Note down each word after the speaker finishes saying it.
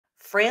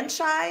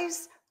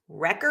franchise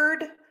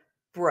record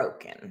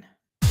broken.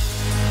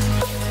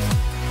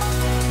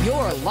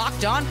 You're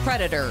Locked On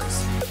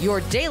Predators,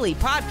 your daily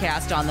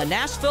podcast on the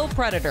Nashville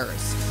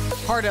Predators.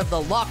 Part of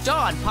the Locked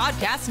On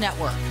Podcast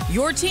Network,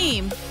 your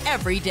team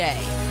every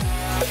day.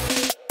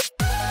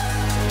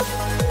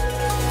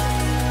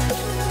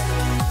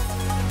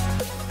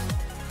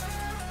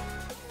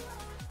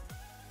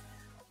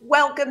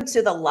 Welcome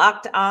to the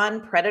Locked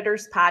On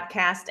Predators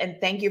podcast, and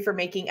thank you for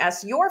making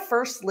us your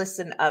first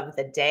listen of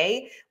the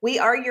day. We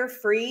are your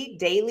free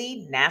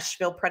daily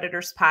Nashville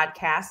Predators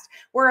podcast.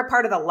 We're a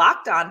part of the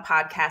Locked On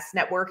Podcast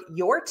Network,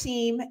 your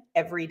team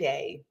every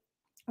day.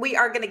 We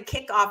are going to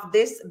kick off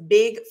this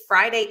big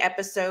Friday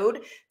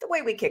episode the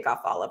way we kick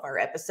off all of our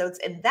episodes,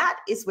 and that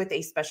is with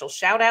a special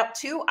shout out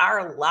to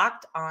our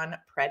Locked On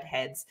Pred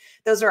Heads.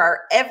 Those are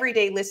our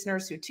everyday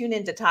listeners who tune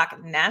in to talk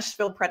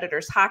Nashville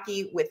Predators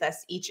hockey with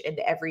us each and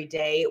every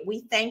day.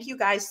 We thank you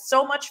guys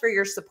so much for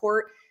your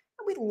support.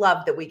 We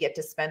love that we get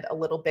to spend a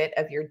little bit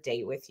of your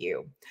day with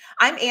you.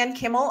 I'm Ann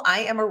Kimmel. I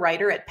am a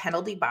writer at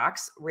Penalty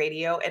Box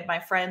Radio. And my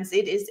friends,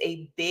 it is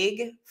a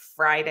big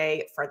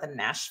Friday for the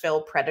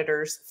Nashville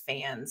Predators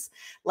fans.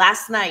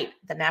 Last night,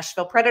 the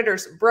Nashville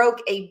Predators broke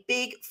a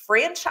big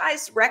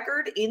franchise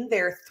record in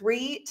their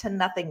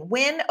 3-0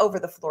 win over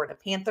the Florida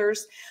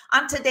Panthers.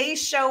 On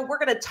today's show, we're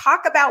going to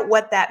talk about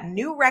what that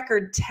new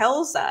record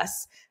tells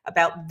us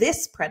about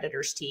this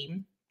Predators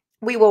team.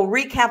 We will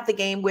recap the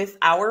game with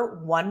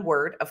our one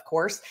word, of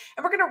course,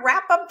 and we're going to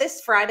wrap up this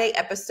Friday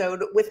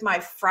episode with my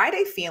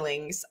Friday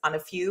feelings on a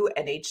few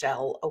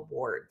NHL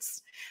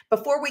awards.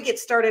 Before we get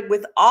started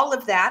with all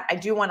of that, I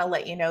do want to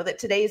let you know that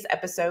today's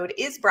episode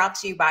is brought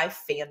to you by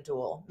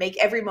FanDuel. Make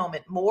every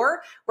moment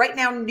more. Right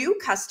now, new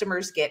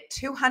customers get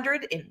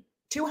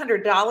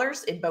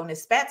 $200 in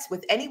bonus bets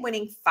with any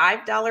winning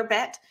 $5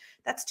 bet.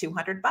 That's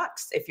 $200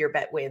 if your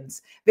bet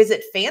wins.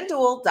 Visit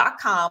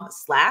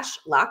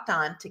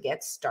FanDuel.com/lockedon to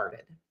get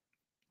started.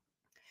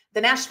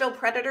 The Nashville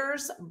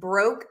Predators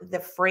broke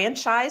the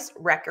franchise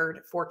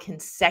record for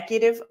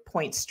consecutive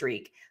point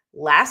streak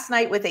last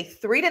night with a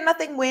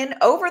 3-0 win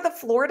over the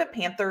Florida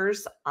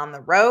Panthers on the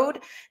road.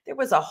 There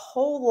was a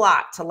whole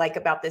lot to like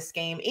about this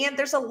game, and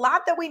there's a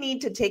lot that we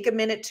need to take a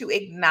minute to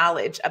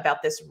acknowledge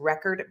about this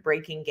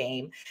record-breaking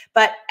game.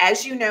 But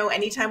as you know,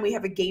 anytime we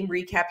have a game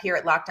recap here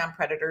at Locked On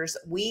Predators,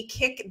 we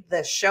kick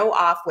the show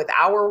off with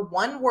our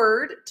one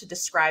word to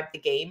describe the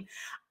game.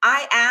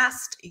 I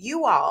asked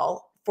you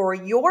all for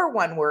your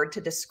one word to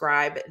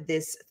describe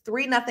this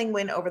 3-0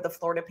 win over the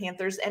Florida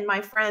Panthers. And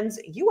my friends,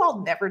 you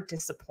all never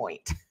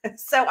disappoint.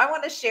 So I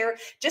want to share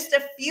just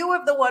a few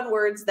of the one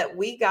words that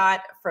we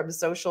got from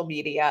social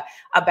media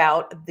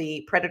about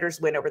the Predators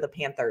win over the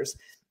Panthers.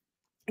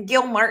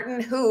 Gil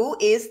Martin, who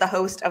is the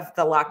host of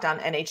the Locked On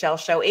NHL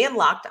show and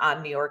Locked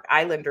On New York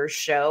Islanders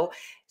show,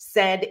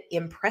 said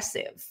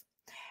impressive.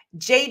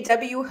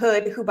 J.W.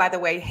 Hood, who, by the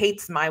way,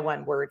 hates my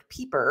one word,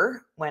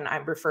 peeper, when I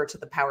refer to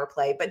the power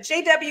play. But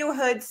J.W.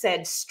 Hood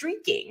said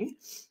streaking,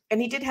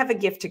 and he did have a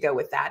gift to go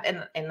with that.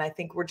 And I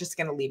think we're just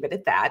going to leave it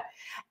at that.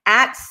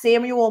 At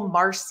Samuel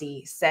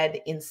Marcy said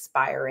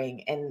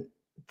inspiring. And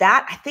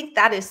that, I think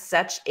that is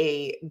such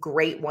a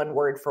great one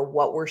word for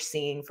what we're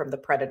seeing from the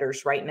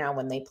Predators right now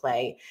when they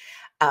play.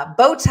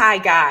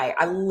 Bowtie guy,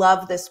 I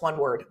love this one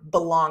word,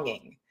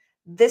 belonging.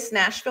 This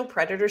Nashville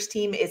Predators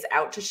team is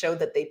out to show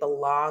that they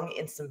belong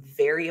in some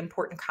very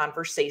important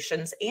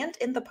conversations and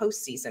in the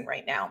postseason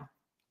right now.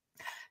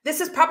 This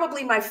is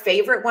probably my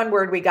favorite one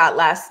word we got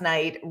last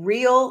night.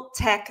 Real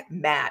Tech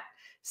Matt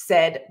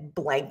said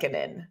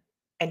Lankinen.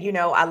 And you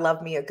know I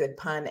love me a good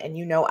pun, and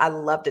you know I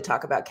love to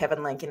talk about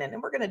Kevin Lankinen,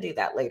 and we're going to do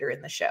that later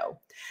in the show.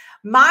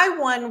 My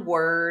one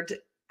word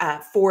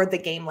for the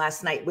game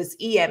last night was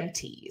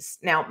EMTs.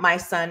 Now, my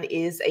son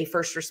is a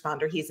first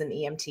responder. He's an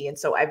EMT. And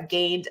so I've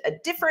gained a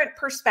different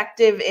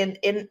perspective and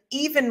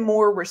even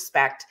more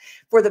respect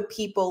for the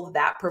people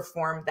that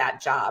perform that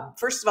job.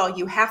 First of all,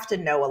 you have to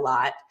know a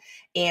lot,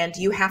 and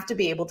you have to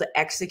be able to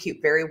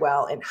execute very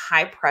well in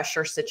high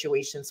pressure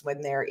situations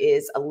when there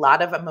is a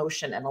lot of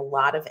emotion and a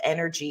lot of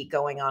energy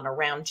going on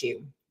around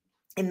you.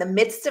 In the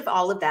midst of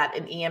all of that,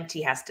 an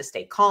EMT has to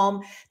stay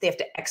calm. They have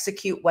to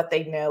execute what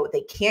they know.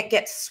 They can't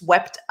get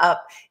swept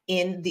up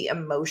in the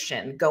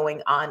emotion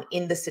going on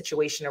in the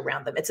situation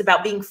around them. It's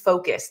about being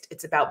focused.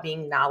 It's about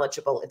being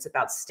knowledgeable. It's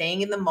about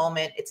staying in the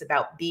moment. It's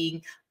about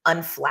being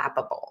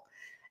unflappable.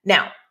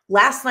 Now,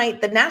 last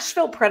night, the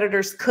Nashville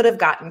Predators could have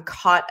gotten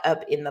caught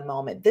up in the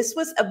moment. This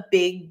was a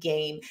big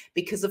game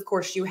because, of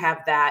course, you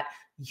have that.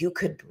 You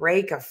could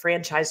break a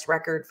franchise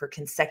record for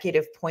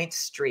consecutive point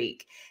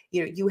streak.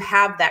 You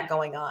have that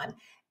going on.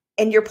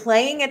 And you're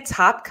playing a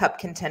top cup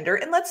contender.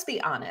 And let's be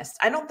honest,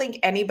 I don't think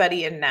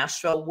anybody in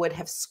Nashville would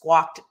have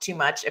squawked too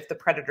much if the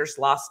Predators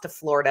lost to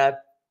Florida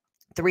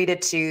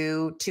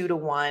 3-2,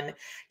 2-1.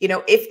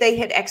 If they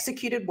had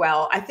executed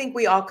well, I think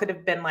we all could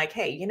have been like,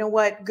 hey, you know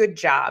what? Good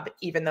job,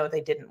 even though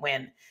they didn't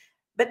win.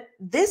 But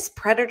this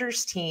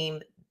Predators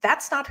team,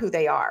 that's not who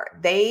they are.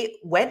 They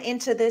went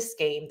into this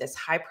game, this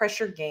high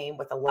pressure game,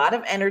 with a lot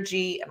of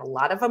energy and a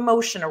lot of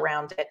emotion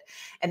around it.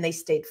 And they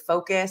stayed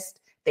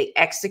focused. They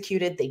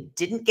executed. They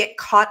didn't get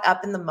caught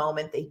up in the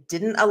moment. They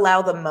didn't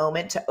allow the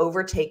moment to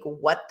overtake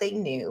what they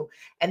knew.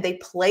 And they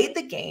played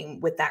the game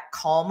with that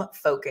calm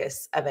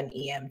focus of an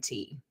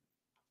EMT.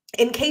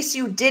 In case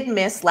you did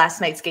miss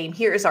last night's game,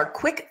 here is our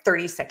quick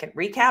 30-second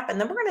recap. And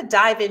then we're going to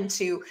dive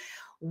into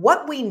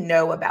what we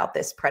know about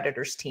this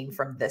Predators team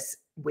from this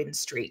win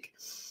streak.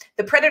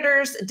 The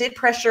Predators did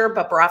pressure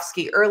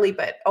Bobrovsky early,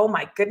 but oh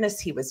my goodness,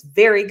 he was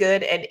very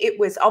good. And it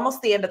was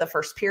almost the end of the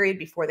first period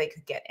before they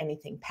could get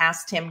anything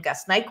past him.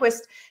 Gus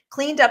Nyquist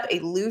cleaned up a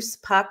loose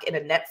puck in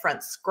a net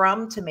front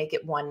scrum to make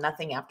it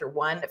 1-0 after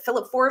 1.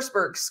 Filip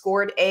Forsberg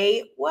scored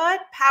a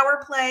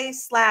power play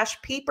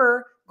 /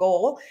 peeper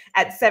goal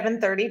at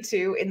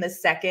 7:32 in the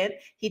second.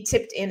 He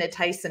tipped in a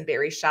Tyson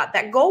Barrie shot.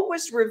 That goal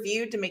was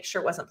reviewed to make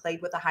sure it wasn't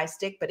played with a high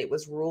stick, but it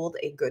was ruled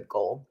a good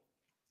goal.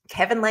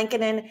 Kevin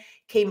Lankinen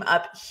came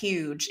up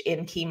huge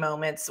in key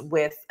moments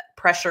with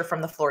pressure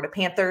from the Florida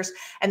Panthers.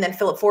 And then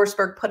Filip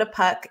Forsberg put a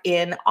puck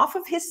in off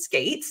of his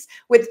skates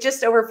with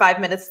just over 5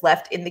 minutes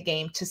left in the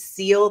game to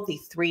seal the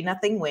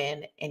 3-0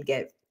 win and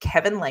give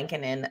Kevin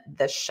Lankinen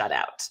the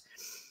shutout.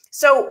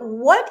 So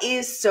what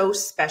is so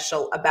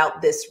special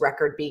about this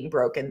record being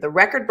broken? The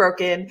record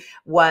broken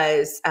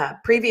was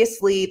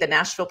previously the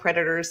Nashville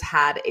Predators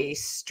had a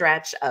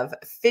stretch of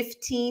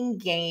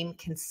 15-game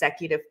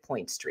consecutive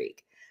point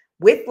streak.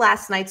 With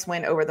last night's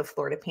win over the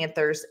Florida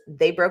Panthers,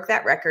 they broke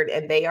that record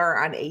and they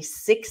are on a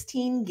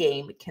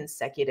 16-game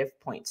consecutive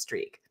point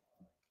streak.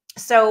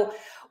 So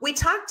we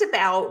talked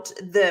about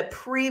the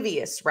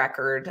previous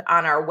record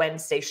on our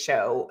Wednesday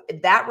show.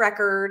 That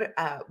record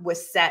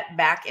was set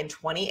back in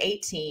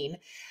 2018,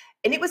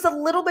 and it was a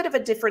little bit of a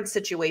different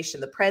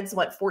situation. The Preds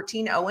went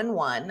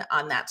 14-0-1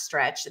 on that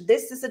stretch.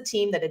 This is a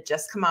team that had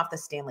just come off the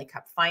Stanley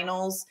Cup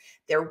Finals.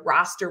 Their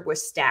roster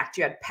was stacked.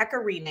 You had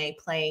Pekka Rinne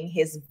playing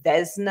his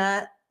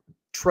Vezina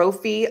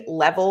trophy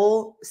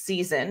level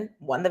season,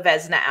 won the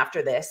Vezina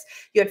after this.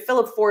 You had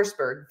Filip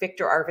Forsberg,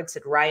 Victor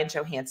Arvidsson, Ryan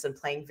Johansson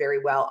playing very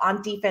well.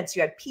 On defense,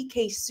 you had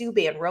PK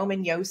Subban,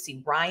 Roman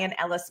Josi, Ryan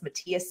Ellis,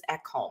 Matthias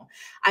Ekholm.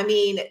 I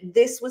mean,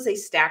 this was a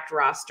stacked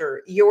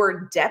roster.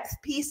 Your depth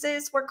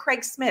pieces were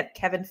Craig Smith,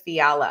 Kevin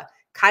Fiala,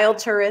 Kyle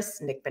Turris,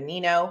 Nick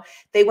Bonino.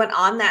 They went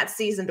on that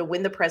season to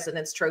win the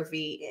President's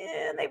Trophy,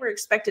 and they were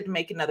expected to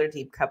make another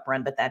deep cup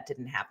run, but that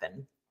didn't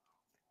happen.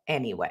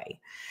 Anyway,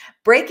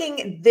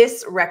 breaking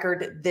this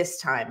record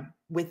this time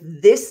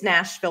with this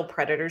Nashville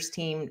Predators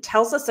team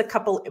tells us a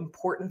couple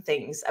important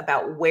things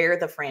about where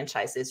the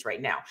franchise is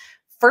right now.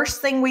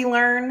 First thing we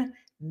learn,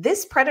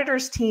 this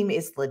Predators team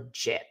is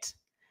legit.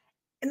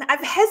 And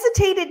I've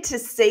hesitated to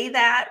say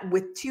that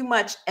with too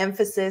much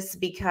emphasis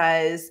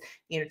because,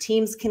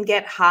 teams can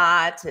get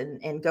hot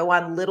and go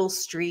on little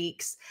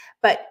streaks,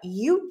 but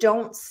you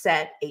don't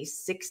set a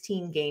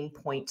 16-game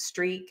point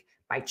streak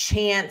by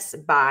chance,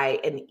 by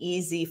an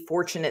easy,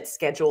 fortunate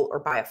schedule, or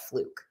by a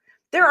fluke.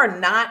 There are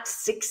not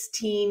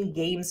 16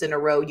 games in a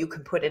row you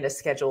can put in a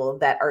schedule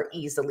that are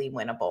easily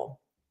winnable.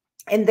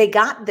 And they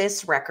got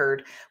this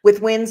record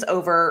with wins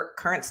over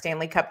current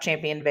Stanley Cup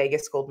champion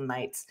Vegas Golden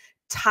Knights,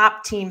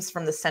 top teams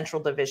from the Central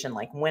Division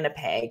like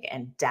Winnipeg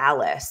and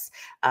Dallas,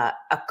 a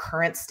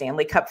current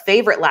Stanley Cup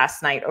favorite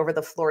last night over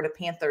the Florida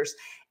Panthers.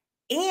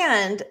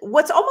 And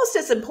what's almost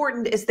as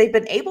important is they've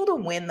been able to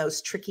win those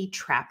tricky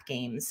trap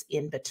games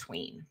in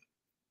between.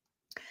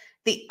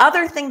 The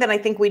other thing that I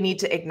think we need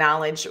to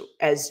acknowledge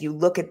as you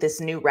look at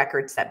this new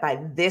record set by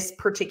this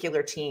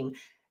particular team,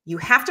 you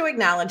have to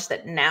acknowledge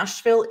that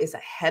Nashville is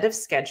ahead of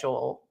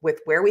schedule with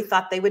where we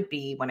thought they would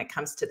be when it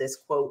comes to this,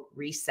 quote,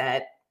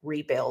 reset,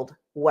 rebuild,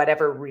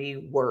 whatever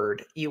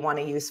word you want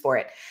to use for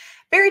it.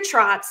 Barry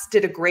Trotz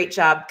did a great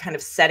job kind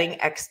of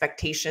setting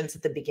expectations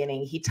at the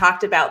beginning. He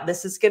talked about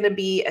this is going to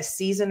be a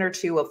season or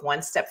two of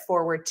 1 step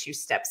forward, 2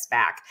 steps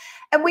back.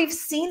 And we've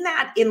seen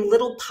that in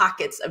little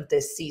pockets of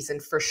this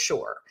season for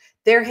sure.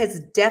 There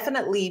has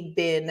definitely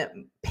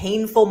been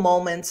painful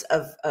moments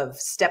of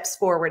steps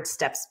forward,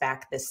 steps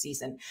back this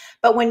season.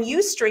 But when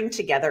you string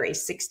together a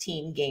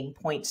 16-game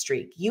point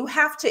streak, you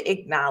have to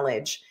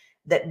acknowledge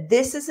that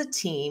this is a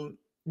team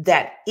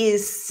that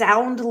is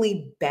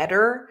soundly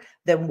better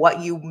than what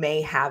you may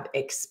have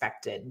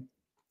expected.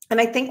 And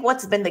I think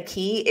what's been the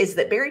key is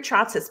that Barry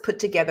Trotz has put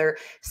together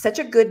such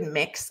a good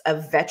mix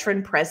of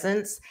veteran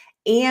presence,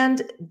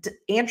 and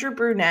Andrew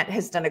Brunette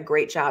has done a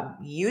great job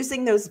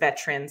using those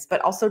veterans,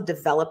 but also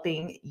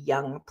developing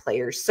young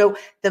players. So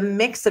the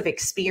mix of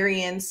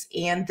experience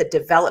and the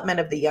development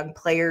of the young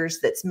players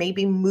that's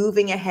maybe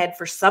moving ahead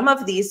for some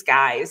of these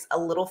guys a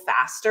little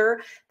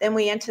faster than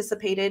we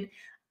anticipated.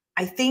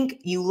 I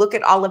think you look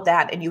at all of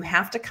that and you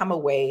have to come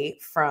away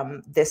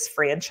from this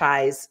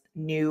franchise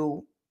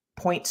new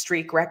point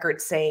streak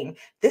record saying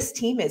this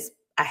team is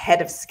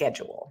ahead of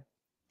schedule.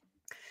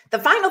 The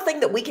final thing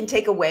that we can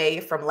take away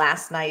from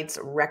last night's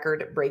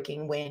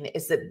record-breaking win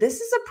is that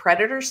this is a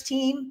Predators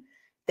team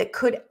that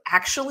could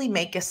actually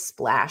make a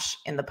splash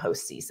in the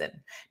postseason.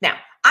 Now,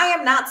 I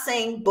am not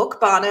saying book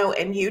Bono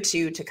and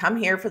U2 to come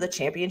here for the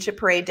championship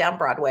parade down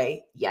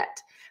Broadway yet,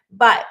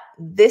 but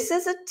this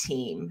is a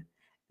team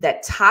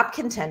that top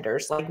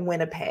contenders like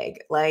Winnipeg,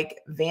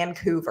 like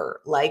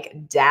Vancouver,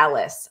 like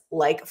Dallas,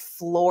 like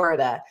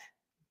Florida,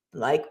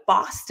 like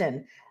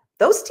Boston,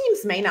 those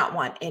teams may not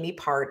want any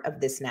part of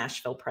this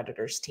Nashville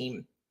Predators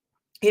team.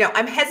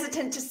 I'm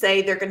hesitant to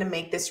say they're going to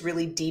make this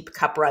really deep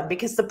cup run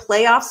because the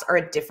playoffs are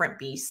a different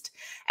beast.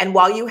 And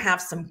while you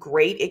have some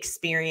great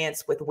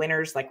experience with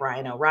winners like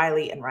Ryan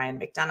O'Reilly and Ryan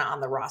McDonough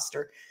on the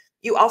roster,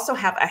 you also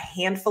have a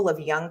handful of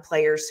young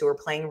players who are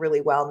playing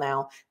really well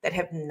now that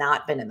have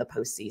not been in the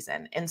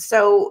postseason. And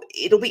so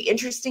it'll be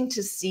interesting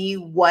to see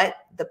what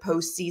the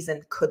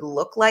postseason could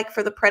look like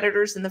for the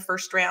Predators in the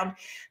first round.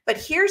 But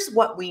here's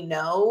what we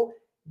know.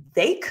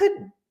 They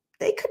could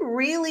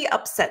really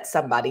upset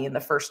somebody in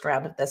the first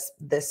round of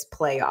this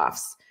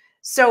playoffs.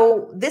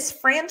 So this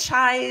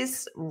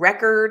franchise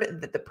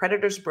record that the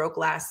Predators broke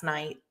last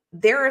night,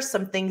 there are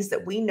some things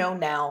that we know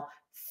now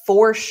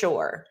for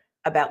sure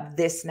about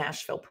this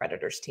Nashville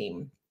Predators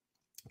team.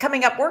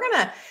 Coming up, we're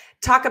going to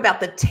talk about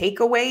the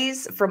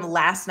takeaways from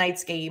last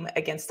night's game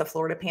against the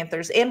Florida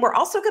Panthers. And we're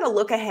also going to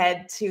look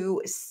ahead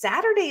to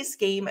Saturday's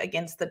game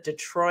against the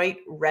Detroit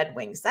Red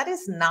Wings. That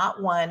is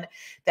not one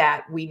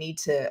that we need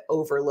to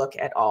overlook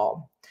at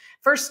all.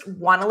 First,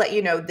 want to let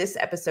you know this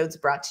episode's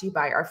brought to you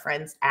by our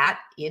friends at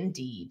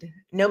Indeed.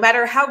 No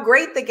matter how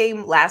great the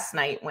game last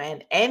night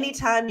went,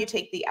 anytime you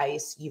take the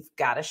ice, you've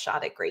got a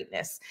shot at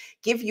greatness.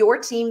 Give your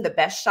team the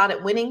best shot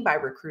at winning by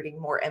recruiting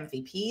more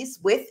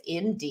MVPs with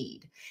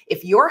Indeed.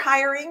 If you're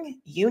hiring,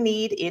 you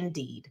need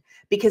Indeed,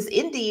 because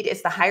Indeed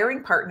is the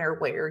hiring partner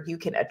where you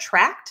can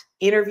attract,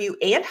 interview,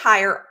 and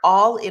hire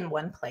all in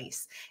one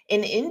place.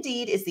 And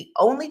Indeed is the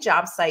only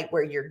job site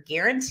where you're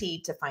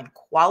guaranteed to find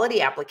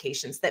quality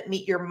applications that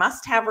meet your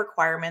must-have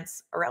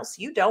requirements, or else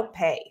you don't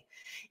pay.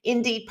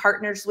 Indeed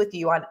partners with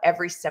you on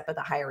every step of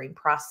the hiring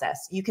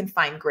process. You can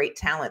find great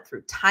talent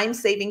through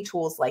time-saving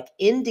tools like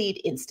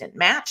Indeed Instant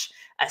Match,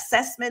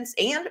 assessments,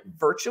 and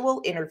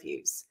virtual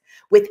interviews.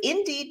 With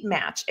Indeed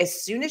Match,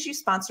 as soon as you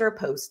sponsor a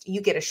post,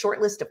 you get a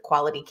short list of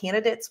quality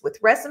candidates with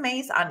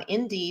resumes on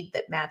Indeed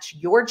that match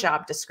your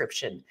job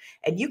description,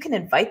 and you can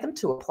invite them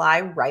to apply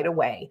right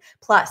away.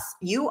 Plus,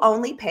 you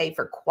only pay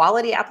for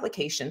quality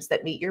applications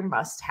that meet your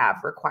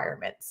must-have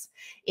requirements.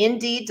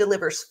 Indeed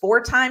delivers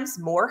 4 times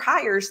more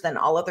hires than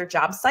all other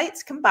job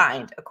sites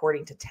combined,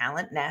 according to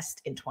Talent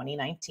Nest in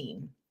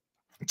 2019.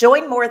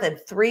 Join more than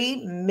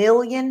 3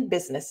 million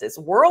businesses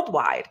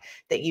worldwide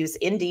that use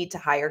Indeed to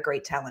hire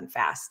great talent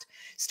fast.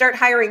 Start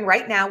hiring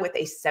right now with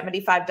a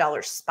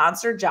 $75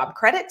 sponsored job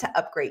credit to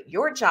upgrade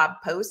your job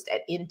post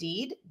at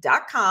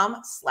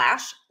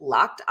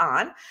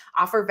Indeed.com/lockedon.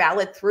 Offer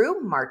valid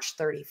through March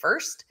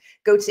 31st.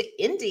 Go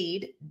to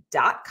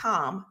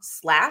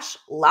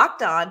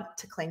Indeed.com/lockedon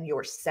to claim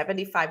your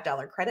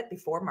 $75 credit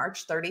before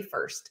March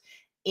 31st.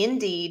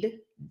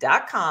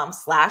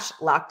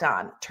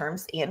 Indeed.com/lockedon.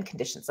 Terms and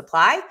conditions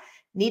apply.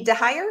 Need to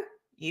hire?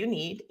 You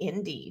need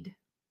Indeed.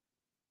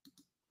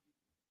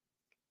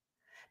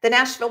 The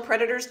Nashville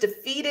Predators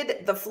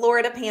defeated the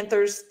Florida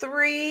Panthers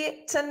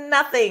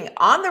 3-0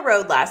 on the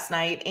road last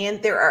night.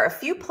 And there are a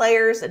few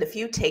players and a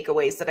few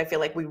takeaways that I feel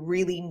like we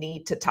really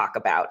need to talk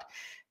about.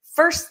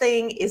 First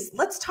thing is,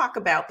 let's talk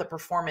about the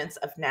performance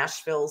of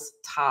Nashville's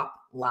top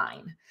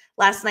line.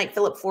 Last night,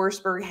 Filip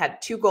Forsberg had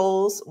 2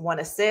 goals, 1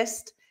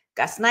 assist.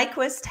 Gus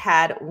Nyquist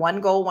had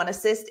 1 goal, 1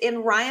 assist,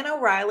 and Ryan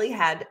O'Reilly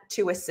had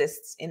 2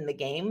 assists in the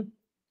game.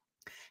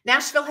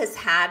 Nashville has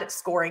had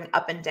scoring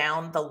up and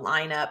down the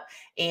lineup,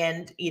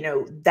 and,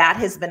 that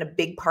has been a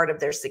big part of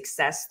their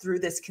success through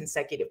this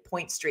consecutive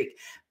point streak.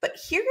 But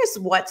here is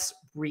what's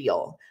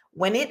real.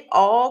 When it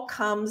all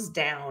comes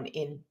down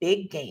in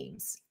big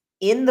games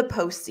in the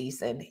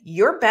postseason,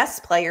 your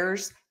best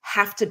players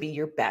have to be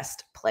your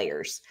best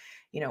players.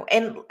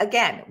 And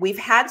again, we've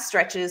had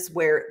stretches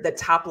where the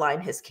top line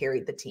has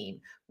carried the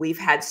team. We've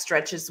had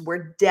stretches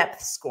where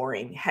depth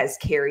scoring has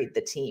carried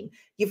the team.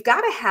 You've got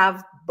to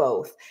have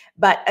both.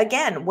 But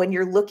again, when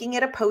you're looking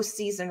at a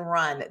postseason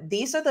run,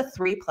 these are the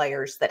 3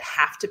 players that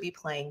have to be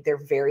playing their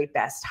very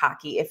best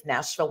hockey if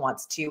Nashville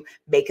wants to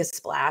make a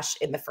splash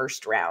in the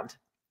first round.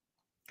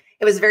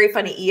 It was very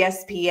funny.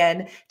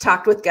 ESPN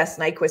talked with Gus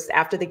Nyquist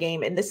after the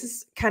game, and this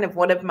is kind of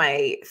one of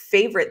my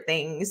favorite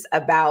things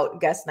about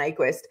Gus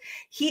Nyquist.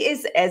 He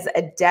is as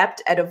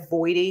adept at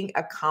avoiding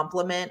a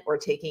compliment or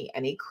taking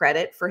any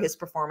credit for his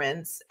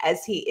performance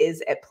as he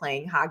is at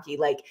playing hockey.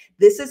 Like,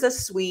 this is a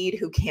Swede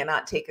who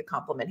cannot take a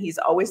compliment. He's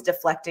always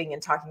deflecting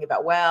and talking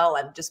about, well,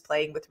 I'm just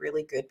playing with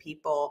really good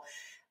people.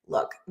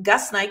 Look,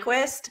 Gus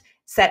Nyquist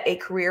set a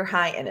career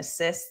high in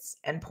assists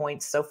and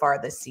points so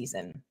far this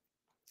season.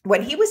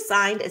 When he was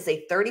signed as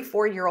a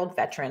 34-year-old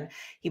veteran,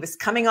 he was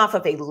coming off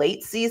of a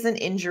late season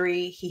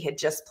injury. He had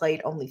just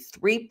played only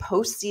 3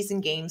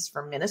 postseason games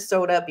for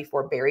Minnesota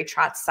before Barry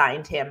Trotz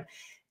signed him.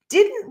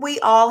 Didn't we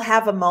all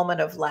have a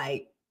moment of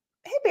like,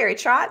 hey, Barry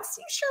Trotz,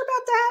 you sure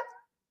about that?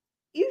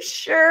 You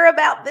sure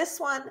about this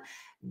one?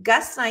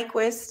 Gus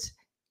Nyquist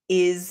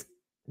is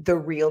the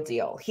real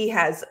deal. He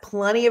has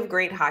plenty of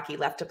great hockey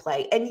left to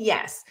play. And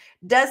yes,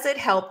 does it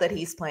help that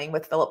he's playing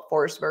with Filip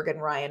Forsberg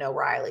and Ryan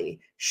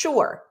O'Reilly?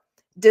 Sure.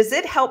 Does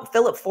it help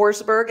Filip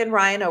Forsberg and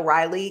Ryan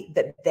O'Reilly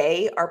that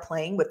they are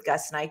playing with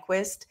Gus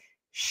Nyquist?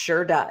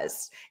 Sure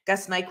does.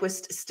 Gus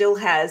Nyquist still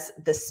has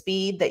the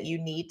speed that you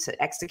need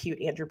to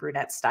execute Andrew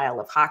Brunette's style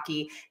of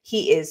hockey.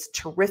 He is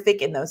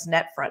terrific in those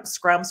net front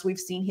scrums. We've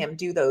seen him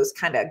do those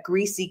kind of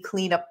greasy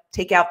cleanup,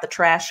 take out the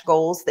trash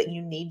goals that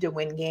you need to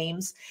win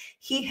games.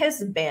 He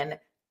has been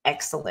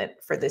excellent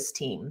for this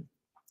team.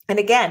 And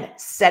again,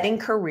 setting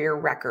career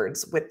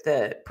records with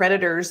the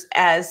Predators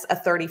as a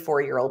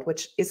 34-year-old,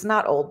 which is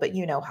not old, but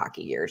you know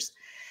hockey years.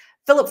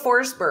 Filip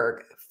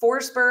Forsberg.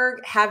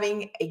 Forsberg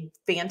having a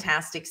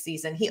fantastic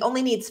season. He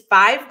only needs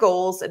 5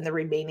 goals in the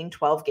remaining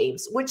 12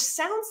 games, which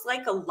sounds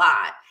like a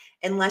lot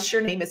unless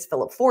your name is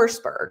Filip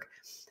Forsberg.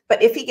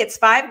 But if he gets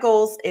 5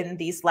 goals in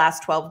these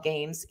last 12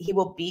 games, he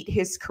will beat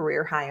his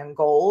career high on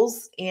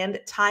goals and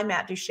tie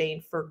Matt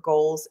Duchene for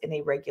goals in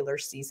a regular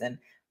season.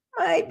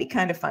 Might be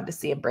kind of fun to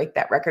see him break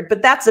that record,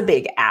 but that's a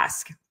big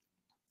ask.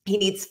 He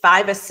needs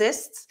 5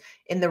 assists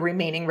in the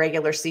remaining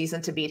regular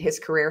season to beat his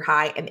career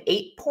high and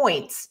 8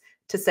 points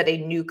to set a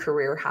new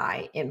career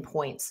high in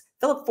points.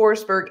 Filip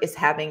Forsberg is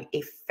having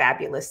a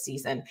fabulous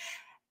season.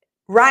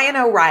 Ryan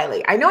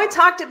O'Reilly. I know I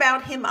talked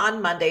about him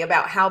on Monday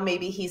about how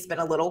maybe he's been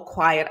a little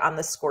quiet on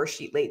the score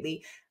sheet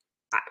lately.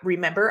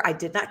 Remember, I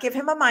did not give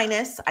him a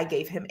minus. I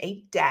gave him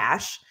a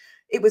dash.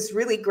 It was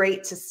really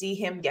great to see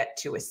him get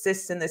 2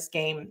 assists in this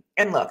game.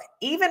 And look,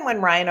 even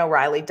when Ryan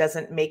O'Reilly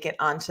doesn't make it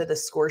onto the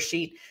score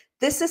sheet,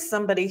 this is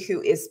somebody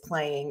who is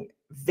playing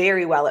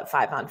very well at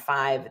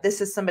 5-on-5.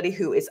 This is somebody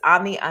who is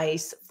on the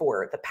ice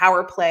for the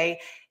power play.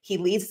 He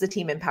leads the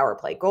team in power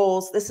play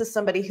goals. This is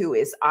somebody who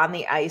is on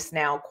the ice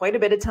now quite a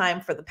bit of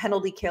time for the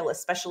penalty kill,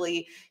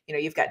 especially, you know,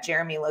 you've got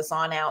Jeremy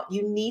Lauzon out.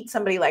 You need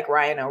somebody like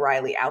Ryan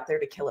O'Reilly out there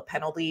to kill a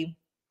penalty.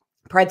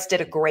 Preds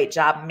did a great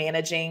job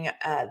managing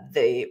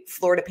the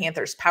Florida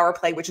Panthers power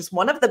play, which is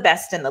one of the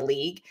best in the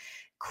league.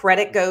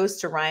 Credit goes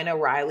to Ryan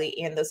O'Reilly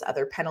and those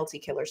other penalty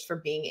killers for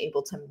being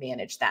able to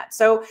manage that.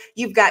 So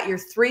you've got your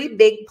 3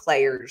 big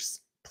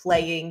players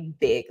playing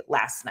big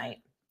last night.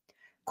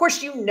 Of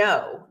course, you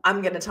know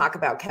I'm going to talk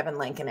about Kevin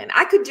Lankinen.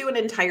 I could do an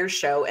entire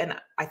show, and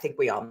I think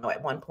we all know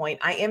at one point,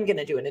 I am going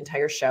to do an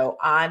entire show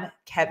on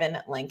Kevin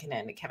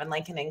Lankinen. Kevin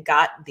Lankinen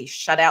got the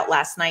shutout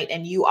last night,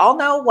 and you all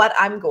know what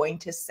I'm going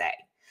to say.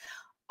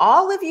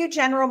 All of you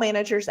general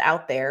managers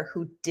out there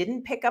who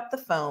didn't pick up the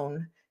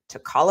phone to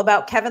call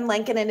about Kevin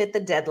Lankinen at the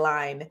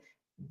deadline,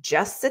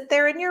 just sit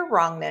there in your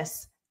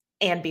wrongness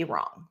and be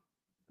wrong,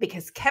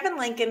 because Kevin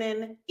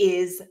Lankinen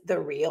is the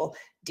real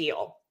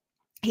deal.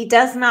 He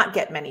does not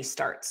get many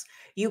starts.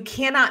 You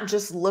cannot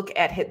just look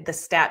at the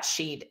stat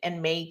sheet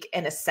and make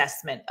an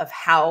assessment of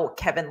how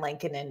Kevin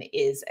Lankinen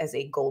is as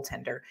a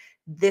goaltender.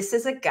 This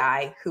is a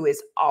guy who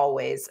is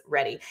always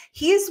ready.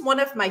 He is one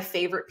of my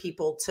favorite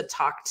people to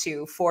talk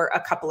to for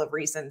a couple of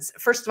reasons.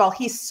 First of all,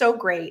 he's so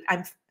great.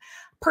 I'm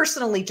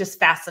personally just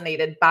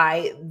fascinated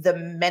by the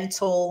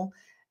mental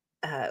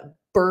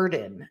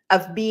burden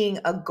of being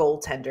a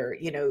goaltender.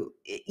 You know,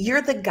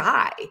 you're the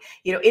guy.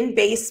 You know, in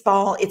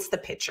baseball, it's the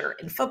pitcher.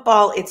 In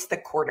football, it's the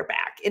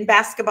quarterback. In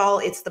basketball,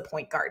 it's the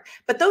point guard.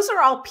 But those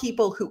are all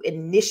people who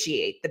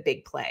initiate the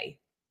big play.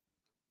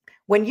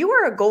 When you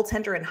are a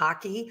goaltender in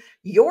hockey,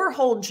 your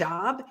whole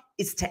job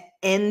is to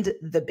end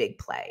the big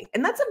play.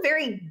 And that's a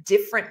very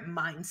different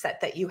mindset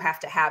that you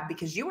have to have,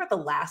 because you are the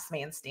last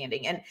man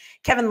standing. And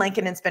Kevin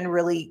Lankinen's been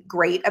really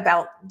great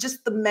about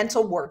just the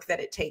mental work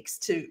that it takes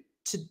to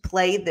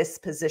play this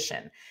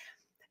position.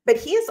 But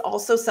he is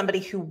also somebody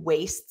who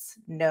wastes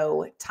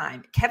no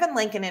time. Kevin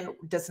Lankinen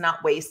does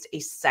not waste a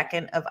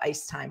second of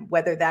ice time,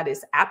 whether that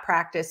is at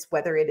practice,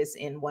 whether it is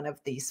in one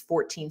of these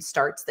 14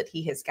 starts that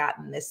he has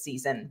gotten this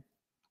season.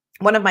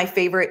 One of my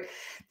favorite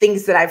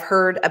things that I've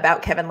heard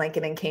about Kevin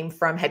Lankinen came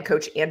from head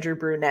coach Andrew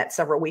Brunette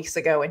several weeks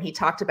ago. And he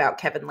talked about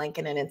Kevin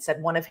Lankinen and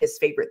said one of his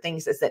favorite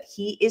things is that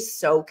he is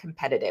so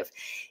competitive.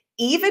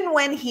 Even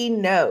when he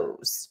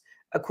knows,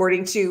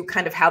 according to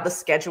kind of how the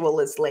schedule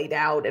is laid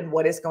out and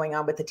what is going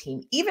on with the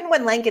team, even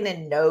when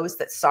Lankinen knows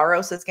that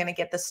Saros is going to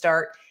get the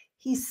start,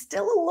 he's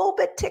still a little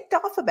bit ticked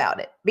off about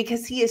it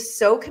because he is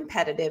so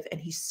competitive and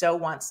he so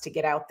wants to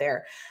get out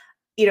there.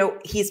 You know,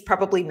 he's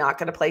probably not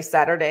going to play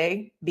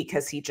Saturday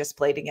because he just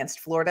played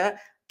against Florida.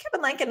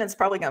 Kevin Lankinen's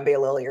probably going to be a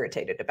little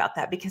irritated about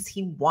that because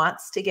he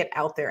wants to get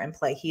out there and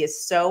play. He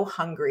is so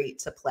hungry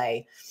to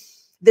play.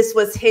 This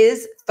was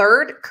his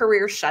 3rd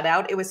career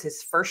shutout. It was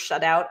his first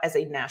shutout as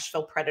a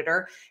Nashville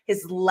Predator.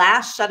 His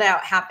last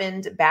shutout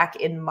happened back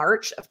in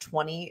March of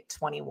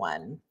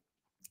 2021.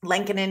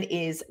 Lankinen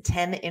is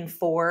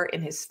 10-4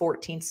 in his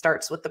 14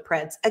 starts with the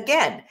Preds.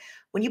 Again,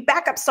 when you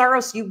back up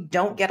Saros, you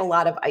don't get a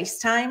lot of ice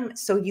time,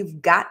 so you've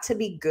got to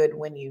be good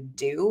when you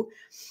do.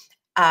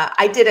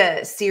 I did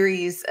a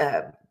series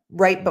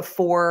right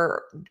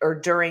before or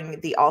during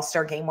the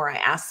All-Star game where I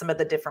asked some of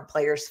the different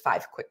players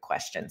 5 quick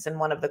questions. And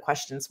one of the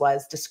questions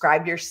was,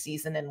 describe your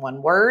season in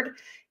 1 word.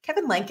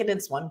 Kevin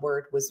Lankinen's 1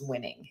 word was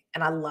winning.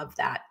 And I love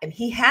that. And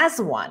he has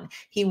won.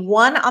 He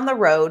won on the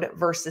road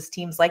versus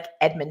teams like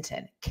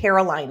Edmonton,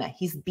 Carolina.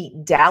 He's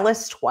beat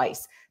Dallas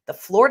twice, the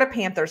Florida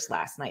Panthers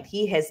last night.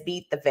 He has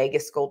beat the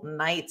Vegas Golden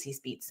Knights. He's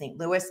beat St.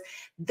 Louis.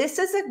 This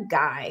is a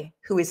guy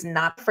who is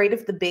not afraid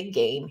of the big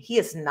game. He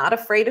is not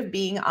afraid of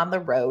being on the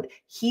road.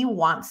 He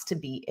wants to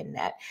be in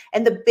net.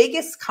 And the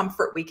biggest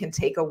comfort we can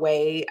take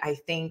away, I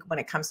think, when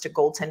it comes to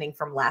goaltending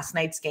from last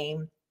night's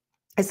game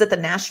is that the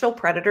Nashville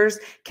Predators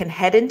can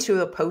head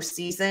into a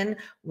postseason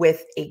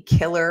with a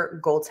killer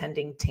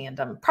goaltending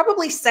tandem,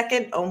 probably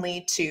second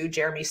only to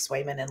Jeremy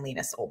Swayman and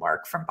Linus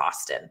Ullmark from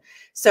Boston.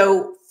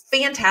 So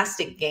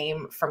fantastic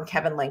game from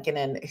Kevin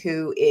Lankinen,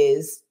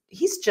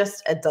 he's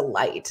just a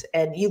delight,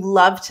 and you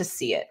love to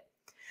see it.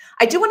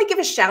 I do want to give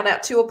a shout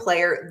out to a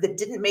player that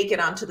didn't make it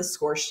onto the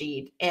score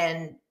sheet,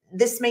 and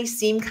this may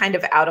seem kind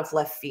of out of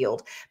left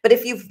field, but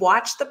if you've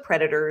watched the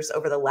Predators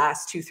over the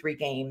last 2-3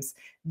 games,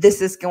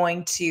 this is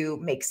going to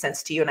make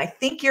sense to you. And I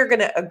think you're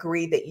going to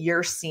agree that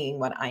you're seeing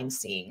what I'm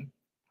seeing.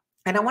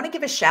 And I want to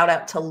give a shout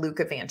out to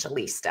Luke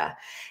Evangelista.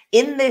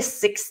 In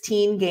this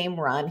 16-game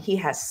run, he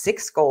has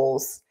 6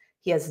 goals.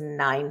 He has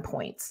 9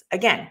 points.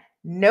 Again,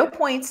 no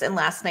points in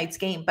last night's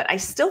game, but I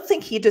still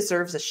think he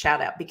deserves a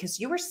shout out because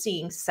you are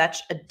seeing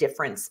such a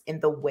difference in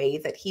the way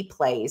that he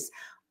plays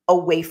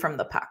away from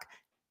the puck.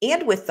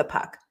 And with the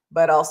puck,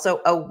 but also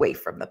away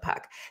from the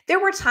puck. There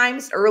were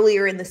times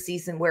earlier in the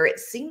season where it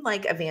seemed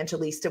like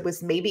Evangelista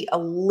was maybe a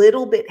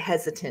little bit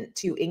hesitant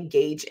to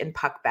engage in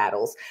puck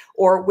battles,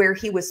 or where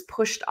he was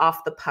pushed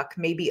off the puck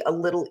maybe a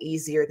little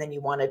easier than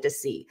you wanted to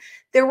see.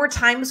 There were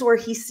times where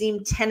he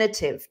seemed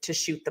tentative to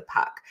shoot the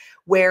puck,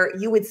 where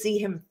you would see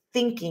him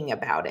thinking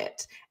about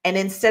it. And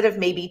instead of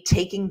maybe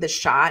taking the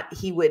shot,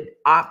 he would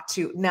opt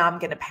to, no, I'm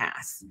going to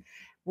pass.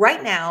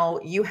 Right now,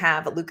 you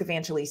have Luke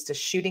Evangelista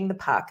shooting the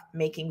puck,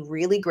 making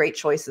really great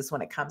choices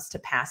when it comes to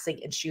passing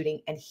and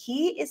shooting, and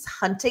he is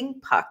hunting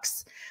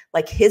pucks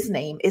like his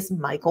name is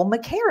Michael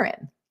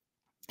McCarron.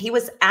 He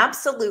was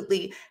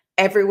absolutely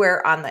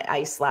everywhere on the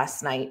ice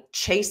last night,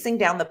 chasing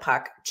down the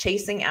puck,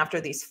 chasing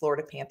after these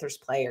Florida Panthers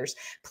players,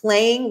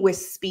 playing with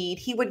speed.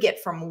 He would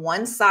get from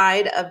one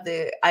side of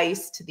the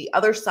ice to the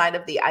other side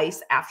of the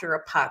ice after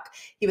a puck.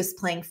 He was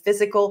playing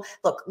physical.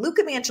 Look, Luke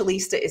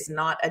Evangelista is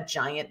not a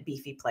giant,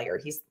 beefy player.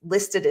 He's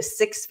listed as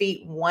 6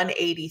 feet,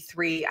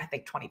 183. I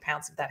think 20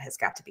 pounds of that has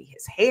got to be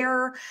his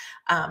hair.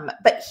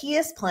 But he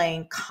is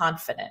playing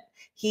confident.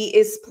 He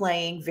is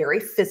playing very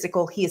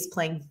physical. He is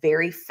playing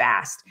very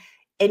fast.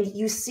 And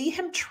you see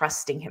him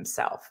trusting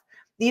himself.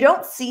 You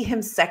don't see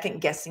him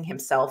second guessing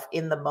himself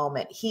in the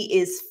moment. He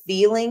is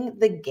feeling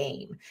the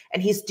game,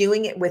 and he's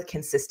doing it with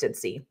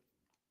consistency.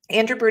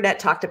 Andrew Brunette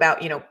talked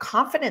about,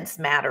 confidence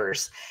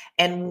matters.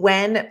 And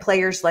when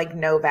players like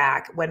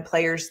Novak, when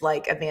players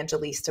like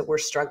Evangelista were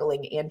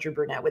struggling, Andrew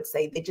Brunette would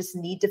say they just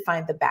need to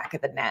find the back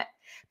of the net.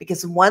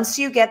 Because once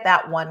you get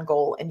that one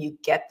goal and you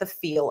get the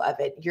feel of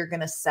it, you're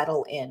going to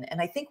settle in.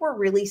 And I think we're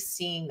really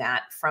seeing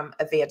that from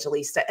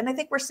Evangelista. And I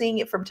think we're seeing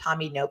it from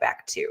Tommy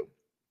Novak too.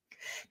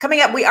 Coming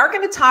up, we are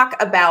going to talk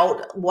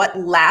about what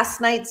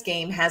last night's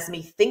game has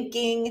me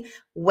thinking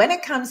when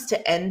it comes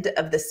to end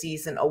of the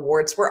season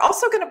awards. We're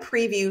also going to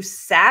preview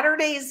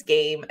Saturday's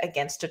game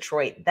against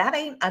Detroit. That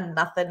ain't a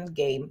nothing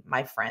game,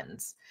 my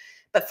friends.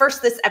 But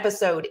first, this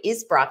episode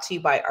is brought to you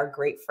by our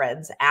great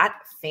friends at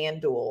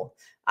FanDuel.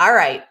 All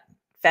right.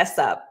 Fess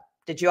up.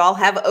 Did you all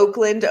have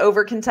Oakland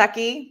over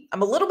Kentucky?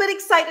 I'm a little bit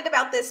excited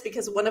about this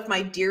because one of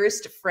my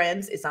dearest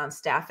friends is on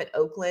staff at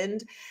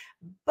Oakland.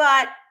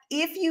 But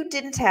if you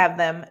didn't have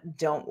them,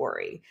 don't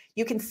worry.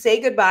 You can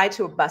say goodbye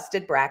to a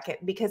busted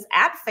bracket because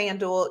at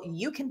FanDuel,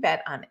 you can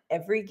bet on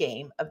every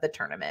game of the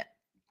tournament.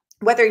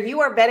 Whether you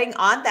are betting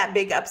on that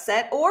big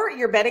upset or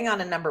you're betting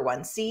on a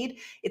 #1 seed,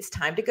 it's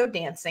time to go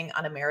dancing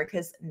on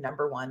America's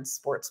 #1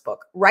 sportsbook.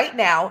 Right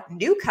now,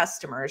 new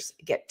customers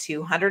get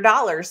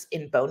 $200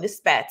 in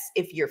bonus bets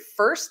if your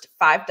first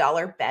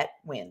 $5 bet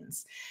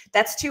wins.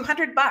 That's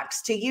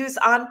 $200 to use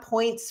on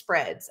point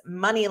spreads,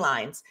 money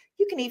lines.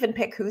 You can even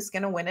pick who's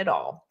going to win it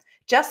all.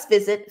 Just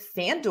visit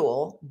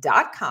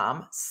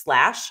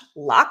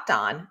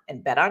FanDuel.com/lockedon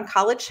and bet on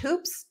college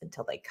hoops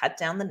until they cut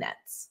down the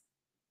nets.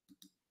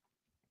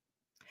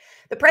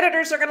 The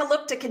Predators are going to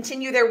look to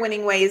continue their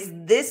winning ways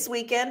this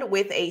weekend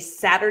with a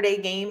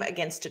Saturday game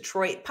against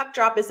Detroit. Puck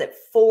drop is at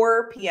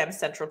 4 p.m.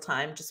 Central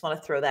Time. Just want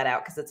to throw that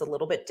out because it's a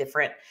little bit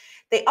different.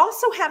 They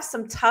also have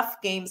some tough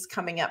games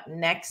coming up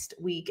next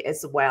week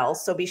as well.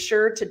 So be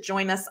sure to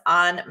join us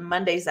on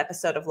Monday's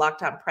episode of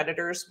Locked On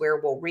Predators, where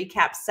we'll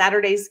recap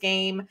Saturday's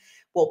game.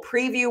 We'll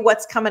preview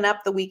what's coming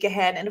up the week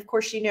ahead. And of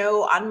course,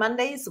 on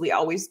Mondays, we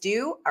always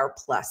do our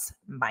plus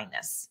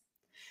minus.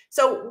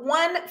 So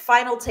one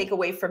final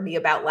takeaway from me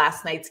about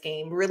last night's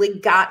game really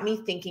got me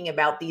thinking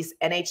about these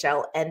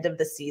NHL end of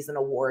the season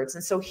awards.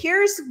 And so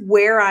here's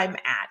where I'm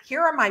at.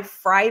 Here are my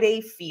Friday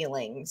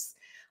feelings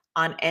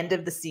on end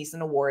of the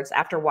season awards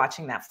after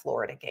watching that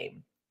Florida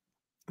game.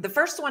 The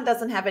first one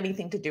doesn't have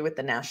anything to do with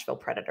the Nashville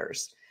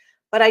Predators,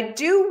 but I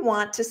do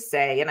want to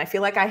say, and I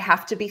feel like I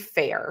have to be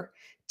fair,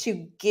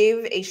 to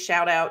give a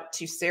shout out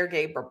to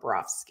Sergei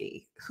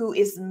Bobrovsky, who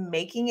is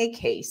making a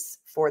case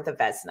for the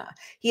Vezina.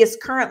 He is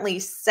currently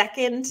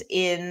second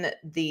in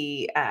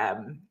the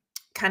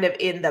kind of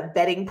in the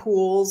betting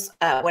pools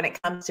when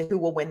it comes to who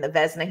will win the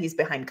Vezina. He's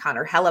behind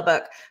Connor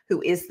Hellebuck,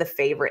 who is the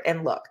favorite.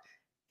 And look,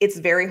 it's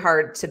very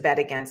hard to bet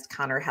against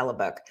Connor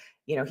Hellebuck.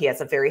 You know, he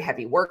has a very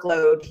heavy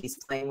workload. He's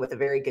playing with a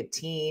very good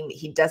team.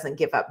 He doesn't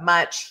give up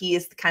much. He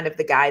is kind of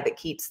the guy that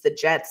keeps the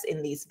Jets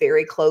in these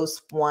very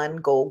close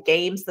 1-goal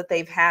games that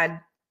they've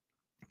had.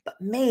 But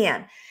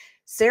man,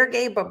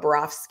 Sergei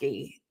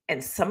Bobrovsky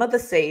and some of the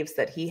saves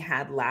that he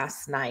had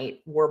last night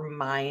were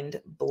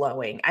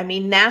mind-blowing. I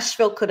mean,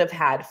 Nashville could have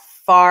had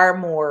far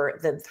more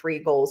than 3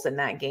 goals in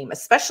that game,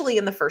 especially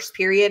in the first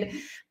period.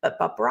 But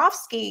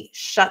Bobrovsky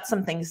shut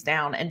some things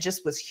down and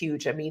just was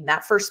huge. I mean,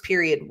 that first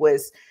period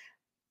was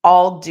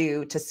all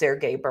due to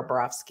Sergei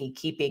Bobrovsky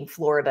keeping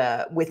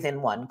Florida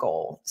within 1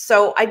 goal.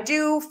 So I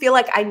do feel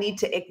like I need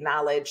to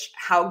acknowledge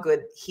how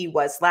good he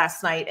was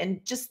last night.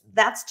 And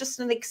that's just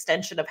an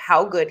extension of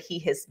how good he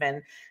has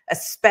been,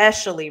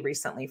 especially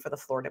recently for the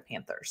Florida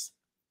Panthers.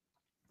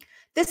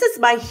 This is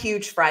my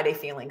huge Friday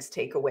feelings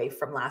takeaway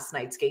from last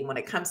night's game when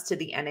it comes to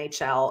the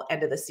NHL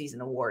end of the season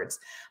awards.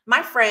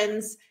 My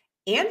friends,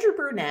 Andrew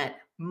Brunette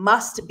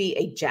must be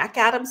a Jack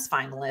Adams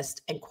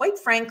finalist. And quite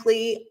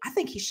frankly, I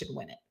think he should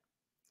win it.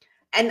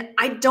 And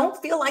I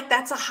don't feel like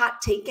that's a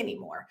hot take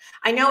anymore.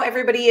 I know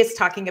everybody is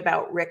talking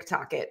about Rick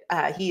Tocchet.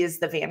 He is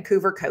the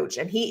Vancouver coach,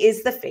 and he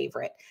is the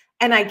favorite.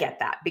 And I get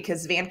that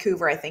because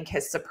Vancouver, I think,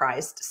 has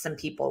surprised some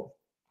people.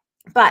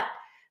 But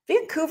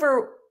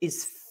Vancouver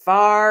is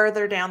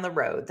farther down the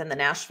road than the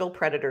Nashville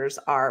Predators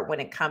are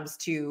when it comes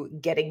to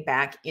getting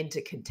back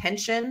into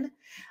contention.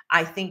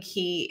 I think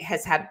he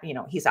has had,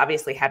 he's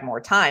obviously had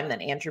more time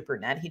than Andrew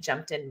Brunette. He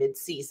jumped in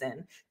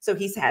mid-season. So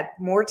he's had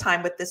more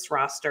time with this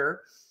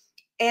roster.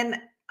 And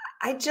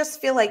I just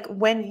feel like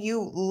when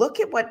you look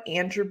at what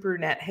Andrew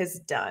Brunette has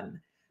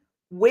done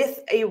with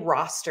a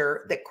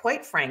roster that,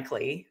 quite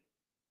frankly,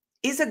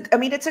 it's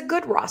a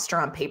good roster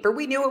on paper.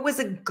 We knew it was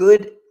a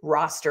good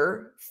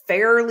roster,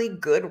 fairly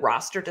good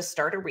roster to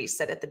start a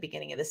reset at the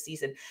beginning of the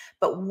season.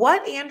 But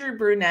what Andrew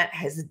Brunette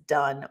has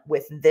done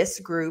with this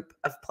group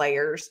of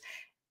players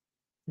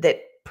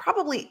that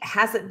probably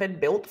hasn't been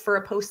built for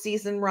a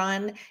postseason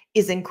run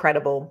is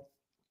incredible.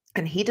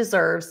 And he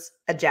deserves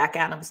a Jack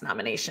Adams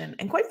nomination.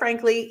 And quite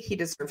frankly, he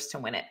deserves to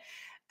win it.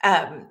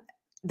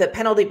 The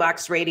Penalty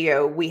Box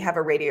Radio, we have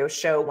a radio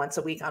show once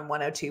a week on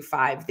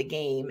 102.5 The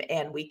Game.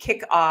 And we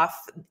kick off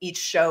each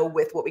show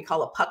with what we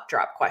call a puck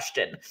drop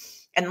question.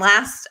 And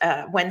last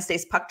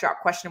Wednesday's puck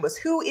drop question was,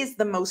 who is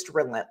the most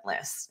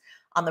relentless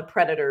on the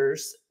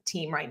Predators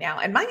team right now?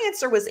 And my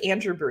answer was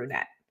Andrew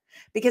Brunette.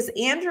 Because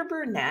Andrew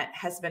Brunette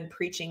has been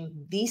preaching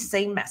the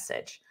same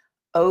message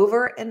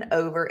over and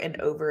over and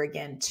over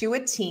again to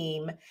a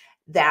team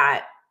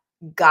that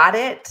got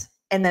it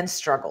and then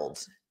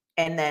struggled.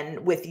 And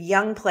then with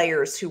young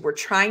players who were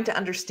trying to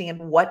understand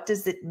what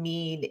does it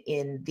mean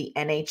in the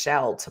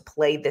NHL to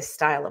play this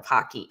style of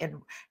hockey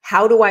and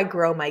how do I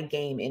grow my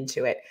game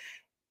into it?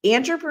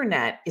 Andrew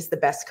Brunette is the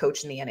best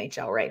coach in the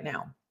NHL right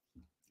now.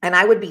 And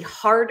I would be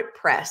hard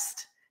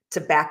pressed to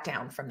back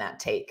down from that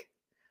take.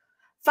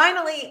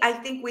 Finally, I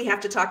think we have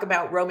to talk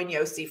about Roman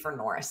Josi for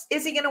Norris.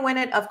 Is he going to win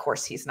it? Of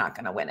course he's not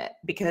going to win it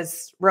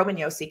because Roman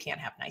Josi can't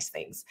have nice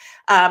things.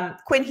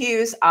 Quinn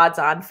Hughes,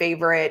 odds-on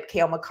favorite.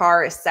 Cale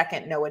Makar is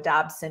second. Noah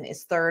Dobson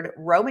is third.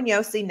 Roman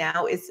Josi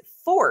now is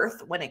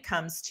fourth when it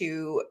comes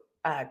to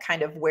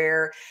kind of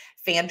where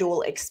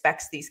FanDuel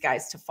expects these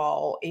guys to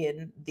fall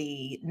in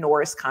the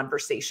Norris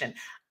conversation.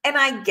 And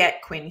I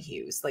get Quinn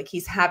Hughes, like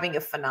he's having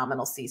a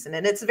phenomenal season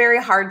and it's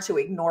very hard to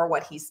ignore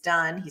what he's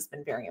done. He's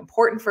been very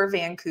important for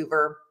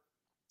Vancouver.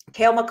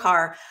 Cale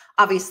Makar,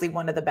 obviously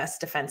one of the best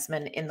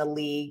defensemen in the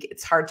league.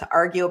 It's hard to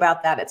argue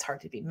about that. It's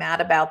hard to be mad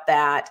about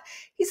that.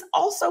 He's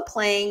also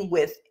playing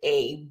with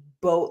a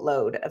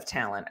boatload of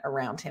talent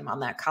around him on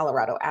that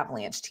Colorado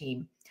Avalanche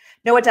team.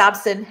 Noah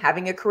Dobson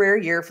having a career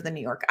year for the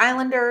New York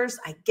Islanders.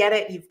 I get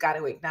it. You've got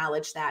to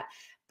acknowledge that.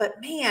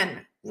 But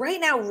man, right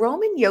now,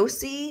 Roman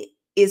Josi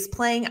is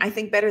playing, I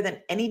think, better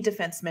than any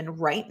defenseman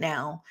right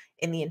now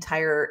in the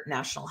entire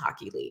National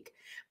Hockey League.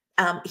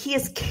 He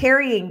is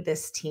carrying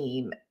this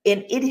team,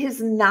 and it has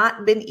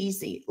not been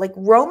easy. Like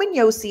Roman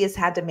Josi has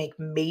had to make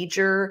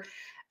major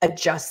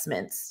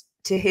adjustments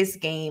to his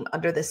game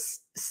under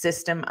this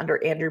system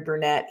under Andrew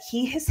Brunette.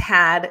 He has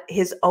had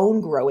his own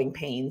growing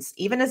pains,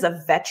 even as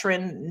a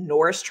veteran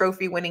Norris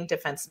Trophy winning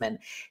defenseman.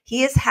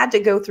 He has had to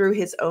go through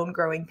his own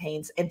growing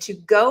pains, and to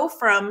go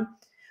from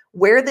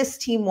where this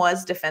team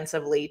was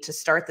defensively to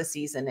start the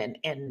season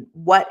and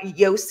what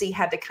Josi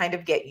had to kind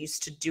of get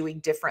used to doing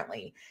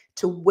differently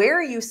to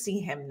where you see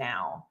him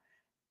now.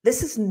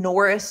 This is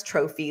Norris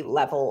Trophy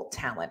level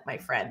talent, my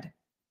friend.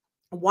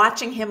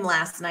 Watching him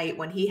last night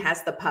when he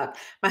has the puck,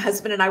 my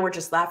husband and I were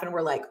just laughing.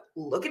 We're like,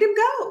 look at him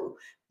go.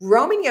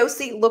 Roman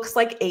Josi looks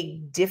like a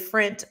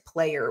different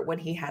player when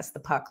he has the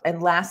puck.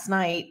 And last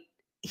night,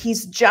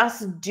 he's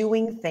just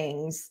doing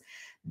things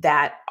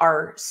that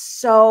are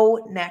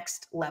so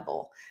next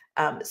level.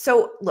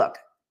 So look,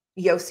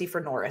 Josi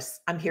for Norris,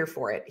 I'm here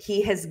for it.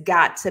 He has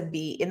got to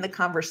be in the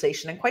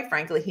conversation. And quite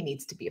frankly, he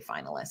needs to be a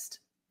finalist.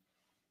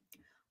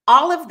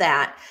 All of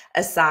that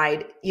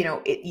aside,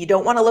 you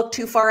don't want to look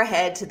too far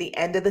ahead to the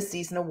end of the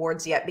season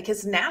awards yet,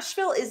 because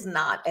Nashville is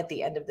not at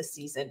the end of the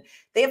season.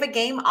 They have a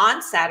game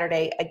on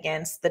Saturday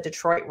against the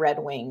Detroit Red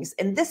Wings.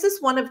 And this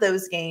is one of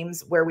those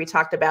games where we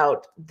talked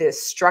about the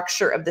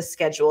structure of the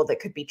schedule that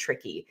could be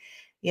tricky.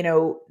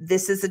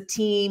 This is a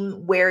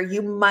team where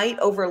you might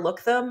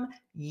overlook them.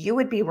 You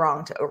would be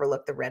wrong to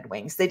overlook the Red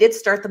Wings. They did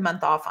start the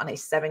month off on a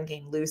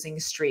 7-game losing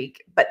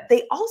streak, but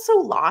they also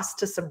lost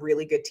to some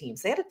really good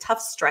teams. They had a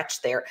tough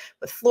stretch there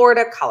with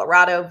Florida,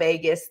 Colorado,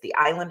 Vegas, the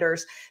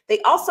Islanders.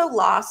 They also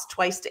lost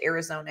twice to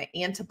Arizona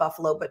and to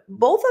Buffalo, but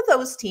both of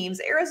those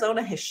teams,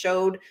 Arizona has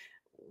showed,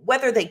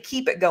 whether they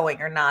keep it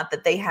going or not,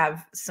 that they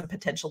have some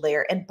potential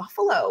there. And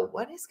Buffalo,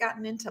 what has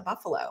gotten into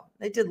Buffalo?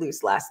 They did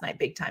lose last night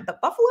big time,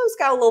 but Buffalo's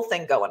got a little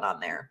thing going on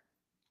there.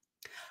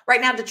 Right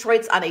now,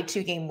 Detroit's on a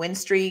 2-game win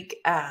streak.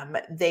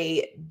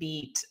 They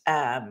beat, they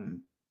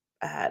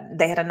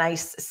had a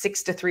nice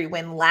 6-3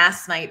 win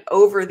last night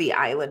over the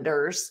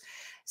Islanders.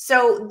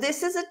 So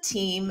this is a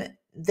team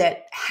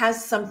that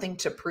has something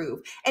to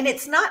prove. And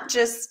it's not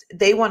just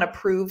they want to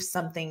prove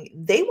something.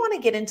 They want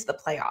to get into the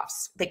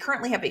playoffs. They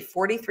currently have a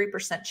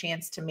 43%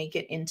 chance to make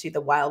it into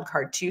the wild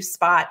card 2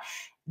 spot.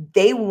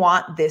 They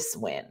want this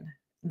win.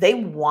 They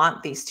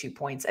want these 2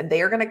 points, and they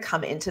are going to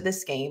come into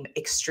this game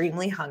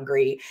extremely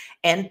hungry.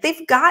 And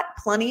they've got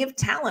plenty of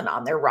talent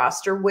on their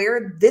roster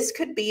where this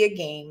could be a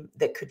game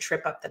that could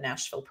trip up the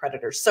Nashville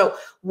Predators. So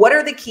what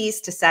are the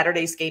keys to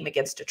Saturday's game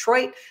against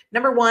Detroit?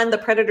 Number one, the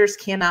Predators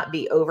cannot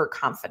be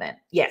overconfident.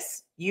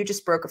 Yes, you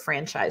just broke a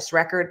franchise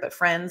record, but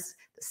friends,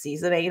 the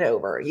season ain't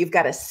over. You've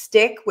got to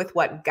stick with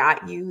what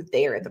got you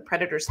there. The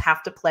Predators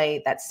have to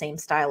play that same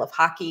style of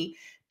hockey.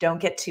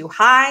 Don't get too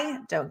high,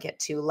 don't get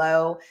too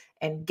low,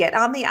 and get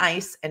on the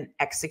ice and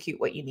execute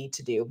what you need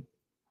to do.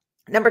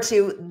 Number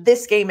two,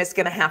 this game is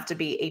going to have to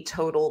be a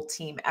total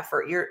team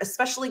effort. You're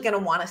especially going to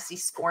want to see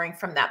scoring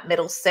from that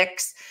middle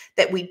 6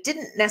 that we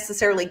didn't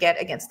necessarily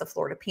get against the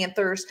Florida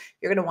Panthers.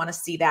 You're going to want to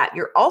see that.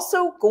 You're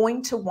also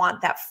going to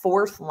want that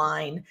 4th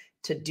line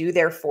to do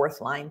their 4th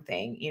line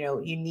thing.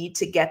 You need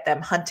to get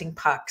them hunting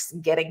pucks,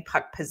 getting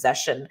puck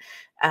possession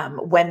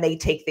when they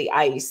take the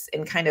ice,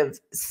 and kind of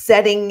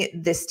setting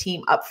this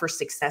team up for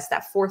success.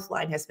 That 4th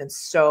line has been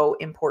so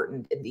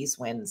important in these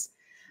wins.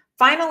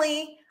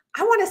 Finally,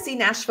 I want to see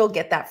Nashville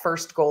get that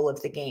first goal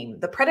of the game.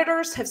 The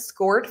Predators have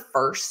scored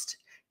first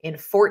in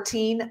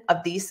 14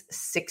 of these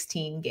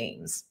 16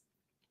 games.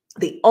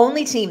 The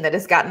only team that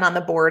has gotten on the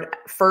board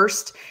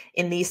first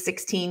in these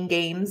 16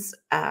 games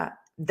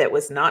that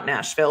was not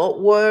Nashville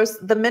was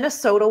the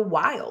Minnesota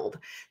Wild.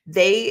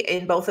 They,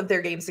 in both of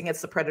their games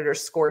against the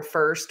Predators, scored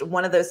first.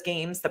 One of those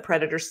games, the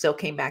Predators still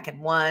came back and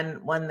won.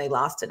 One they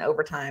lost in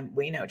overtime.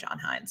 We know John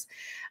Hines.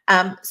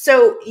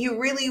 So you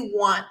really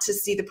want to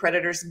see the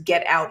Predators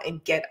get out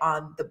and get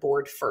on the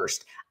board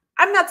first.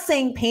 I'm not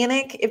saying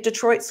panic if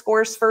Detroit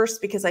scores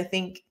first, because I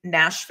think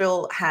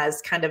Nashville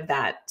has kind of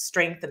that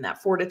strength and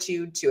that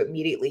fortitude to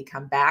immediately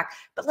come back.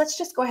 But let's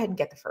just go ahead and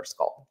get the first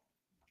goal.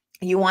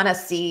 You want to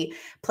see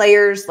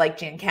players like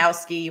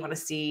Jankowski. You want to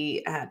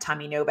see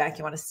Tommy Novak.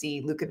 You want to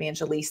see Luke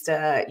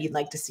Evangelista. You'd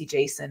like to see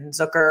Jason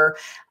Zucker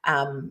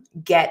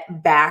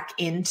get back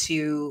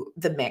into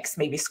the mix,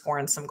 maybe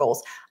scoring some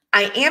goals.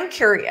 I am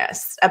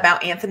curious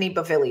about Anthony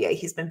Beauvillier.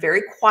 He's been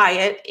very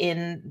quiet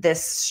in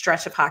this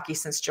stretch of hockey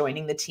since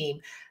joining the team.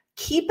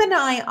 Keep an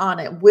eye on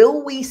it.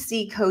 Will we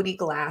see Cody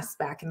Glass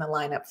back in the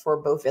lineup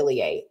for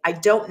Beauvillier? I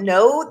don't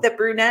know that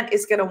Brunette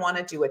is going to want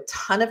to do a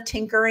ton of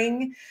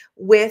tinkering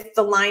with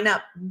the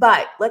lineup,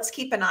 but let's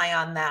keep an eye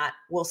on that.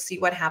 We'll see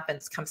what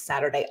happens come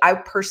Saturday. I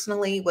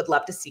personally would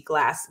love to see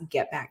Glass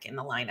get back in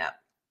the lineup.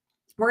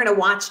 We're going to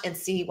watch and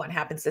see what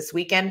happens this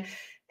weekend.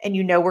 And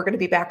we're going to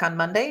be back on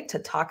Monday to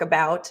talk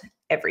about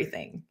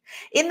everything.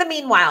 In the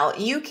meanwhile,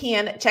 you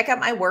can check out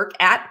my work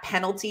at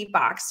Penalty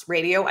Box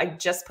Radio. I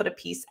just put a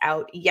piece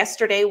out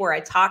yesterday where I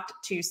talked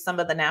to some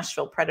of the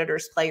Nashville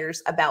Predators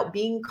players about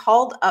being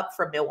called up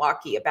from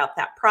Milwaukee, about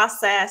that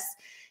process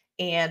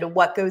and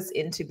what goes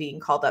into being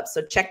called up.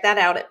 So check that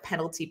out at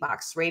Penalty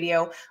Box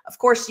Radio. Of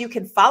course, you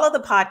can follow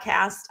the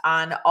podcast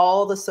on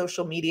all the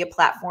social media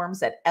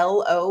platforms at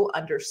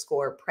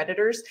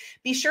LO_Predators.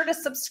 Be sure to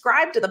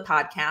subscribe to the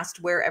podcast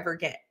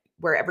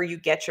wherever you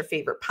get your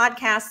favorite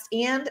podcasts,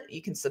 and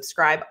you can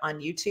subscribe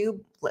on YouTube.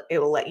 It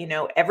will let you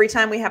know every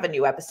time we have a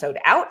new episode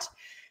out.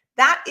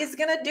 That is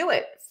going to do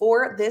it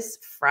for this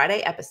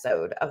Friday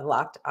episode of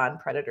Locked On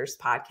Predators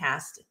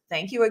podcast.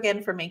 Thank you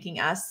again for making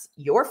us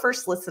your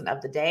first listen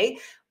of the day.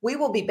 We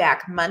will be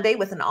back Monday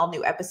with an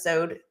all-new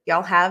episode.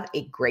 Y'all have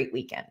a great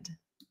weekend.